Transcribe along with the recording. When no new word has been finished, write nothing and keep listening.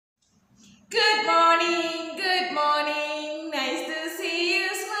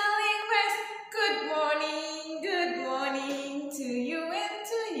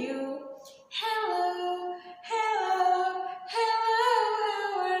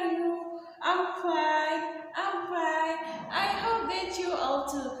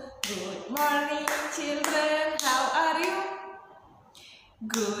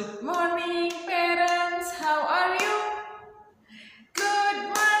Good morning, parents. How are you? Good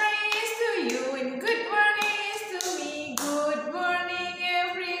morning is to you and good morning is to me. Good morning,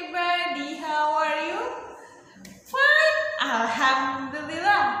 everybody. How are you? Fine.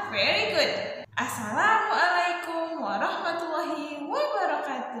 Alhamdulillah. Very good. Assalamualaikum warahmatullahi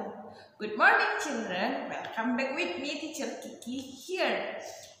wabarakatuh. Good morning, children. Welcome back with me, Teacher Kiki here.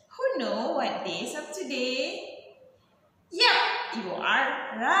 Who know what day is up today? Yep, you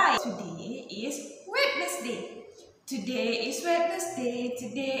are right. Today is Wednesday. Today is Wednesday.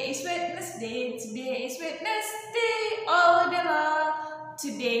 Today is Wednesday. Today is Wednesday. All day long.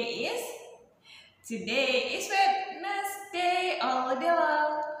 Today is Wednesday. All day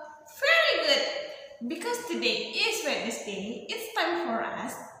long. Very good. Because today is Wednesday, it's time for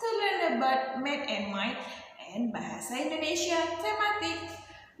us to learn about math and mind and Bahasa Indonesia thematic.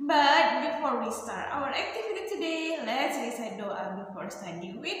 But before we start our activity today, let's recite doa before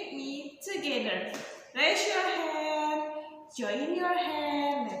study with me together. Raise your hand, join your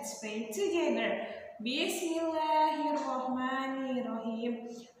hand, let's pray together.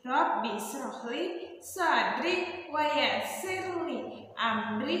 Bismillahirrahmanirrahim. Rabbi srohli sadri wa yassirli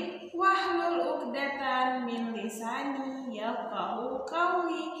amri wahlul uqdatan min lisani yafqahu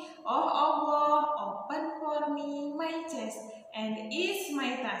qawli. Oh Allah, open for me my chest and ease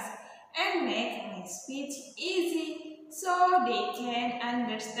my task and make my speech easy so they can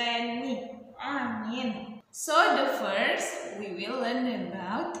understand me. Amen. So the first we will learn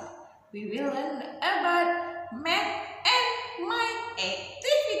about math and my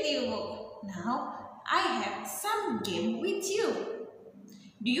activity book. Now I have some game with you.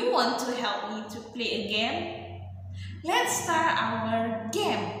 Do you want to help me to play a game? Let's start our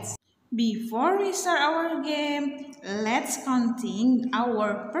games. Before we start our game, let's counting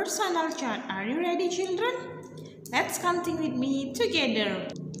our personal chart. Are you ready, children? Let's counting with me together.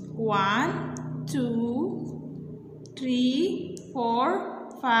 1, 2, 3, 4,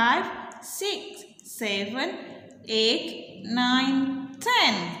 5, 6, 7, 8, 9,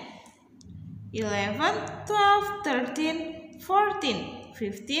 10, 11, 12, 13, 14,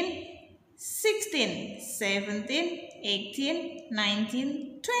 15, 16, 17, 18,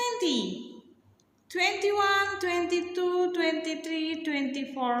 19, 20, 21, 22, 23,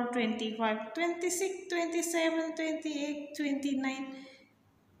 24, 25, 26, 27, 28, 29,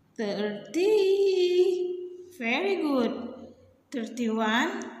 30. Very good.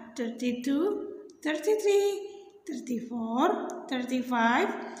 31, 32, 33, 34, 35,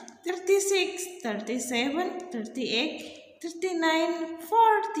 36, 37, 38, 39,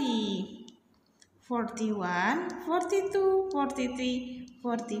 40. 41, 42, 43,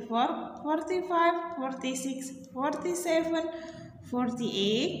 44, 45, 46, 47,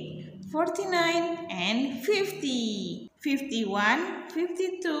 48, 49, and 50. 51,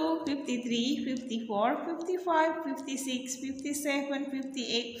 52, 53, 54, 55, 56, 57,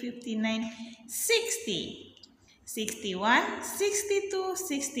 58, 59, 60. 61, 62,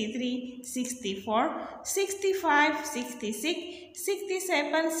 63, 64, 65, 66,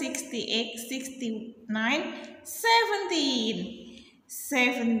 67, 68, 69, 17,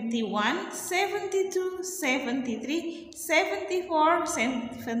 71, 72, 73, 74,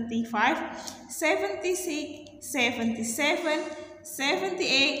 75, 76, 77,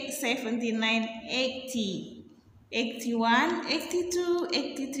 78, 79, 80. 81, 82,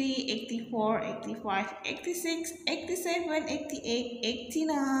 83, 84, 85, 86, 87, 88,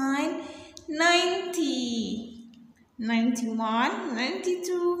 89, 90, 91,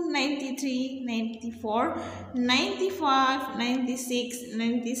 92, 93, 94, 95, 96,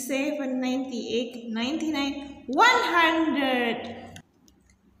 97, 98, 99, 100.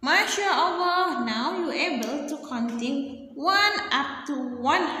 Masya Allah, now you able to counting 1 up to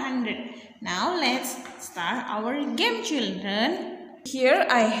 100. Now let's start our game, children. Here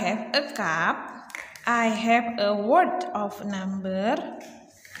I have a cup. I have a word of number.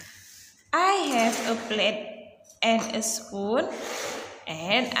 I have a plate and a spoon.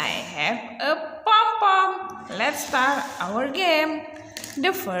 And I have a pom-pom. Let's start our game.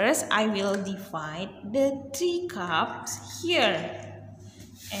 The first I will divide the 3 cups here.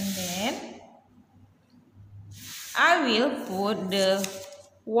 And then I will put the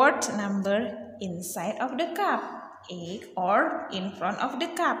word number inside of the cup, egg, or in front of the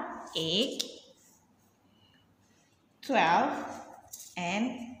cup, egg, 12,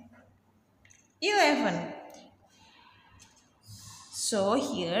 and 11. So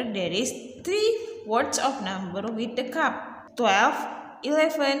here there is 3 words of number with the cup, 12,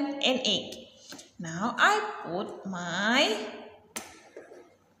 11, and 8. Now I put my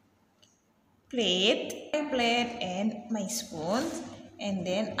plate and my spoon and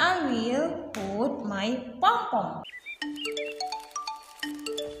then I will put my pom-pom.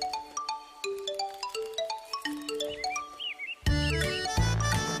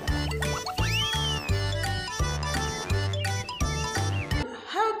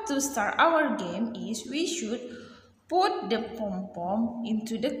 How to start our game is we should put the pom-pom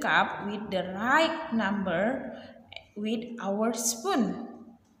into the cup with the right number with our spoon.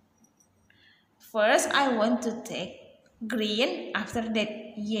 First, I want to take green, after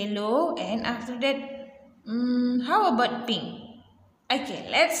that yellow, and after that, how about pink? Okay,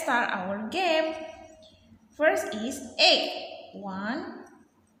 let's start our game. First is egg. 1,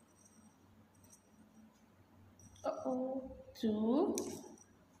 2,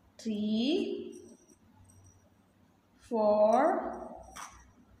 3, 4,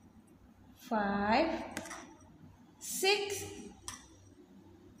 5, 6,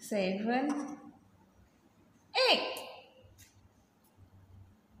 7, 8.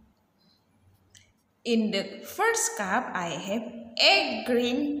 In the first cup, I have egg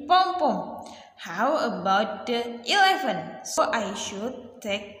green pom-pom. How about the 11? So I should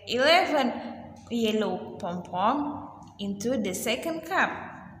take 11 yellow pom-pom into the second cup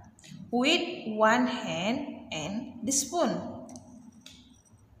with one hand and the spoon.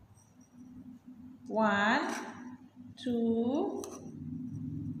 1, 2,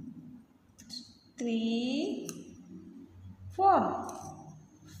 3, 4,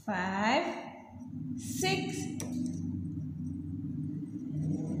 5, 6,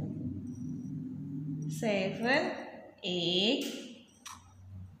 7, 8,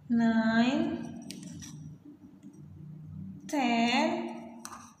 9, 10,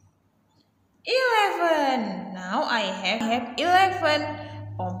 11. Now I have 11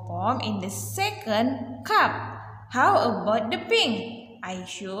 pom-pom in the second cup. How about the pink? I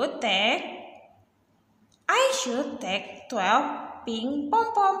should take 12 pink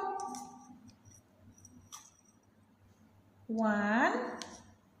pom-pom. 1,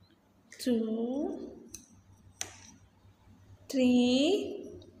 2,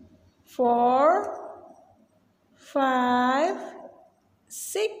 3, 4, 5,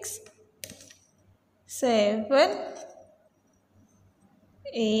 6, 7,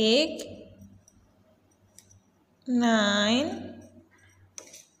 8, 9,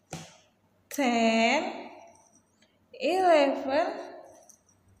 10, 11,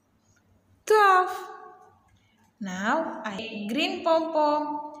 12. Now I have green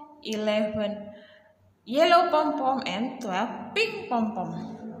pom-pom, 11 yellow pom-pom, and 12 pink pom-pom.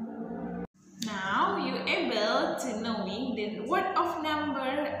 Now you able to knowing the word of number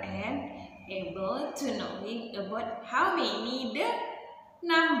and able to knowing about how many the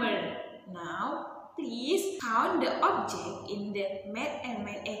number. Now please count the object in the math and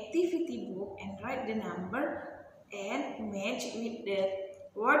math activity book and write the number and match with the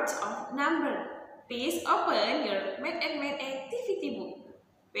words of number. Please open your math and math activity book,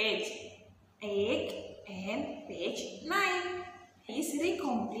 page 8 and page 9. Please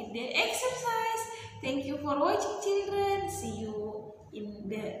recomplete the exercise. Thank you for watching, children. See you in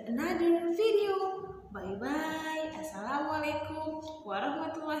the another video. Bye bye. Assalamualaikum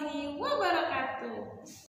warahmatullahi wabarakatuh.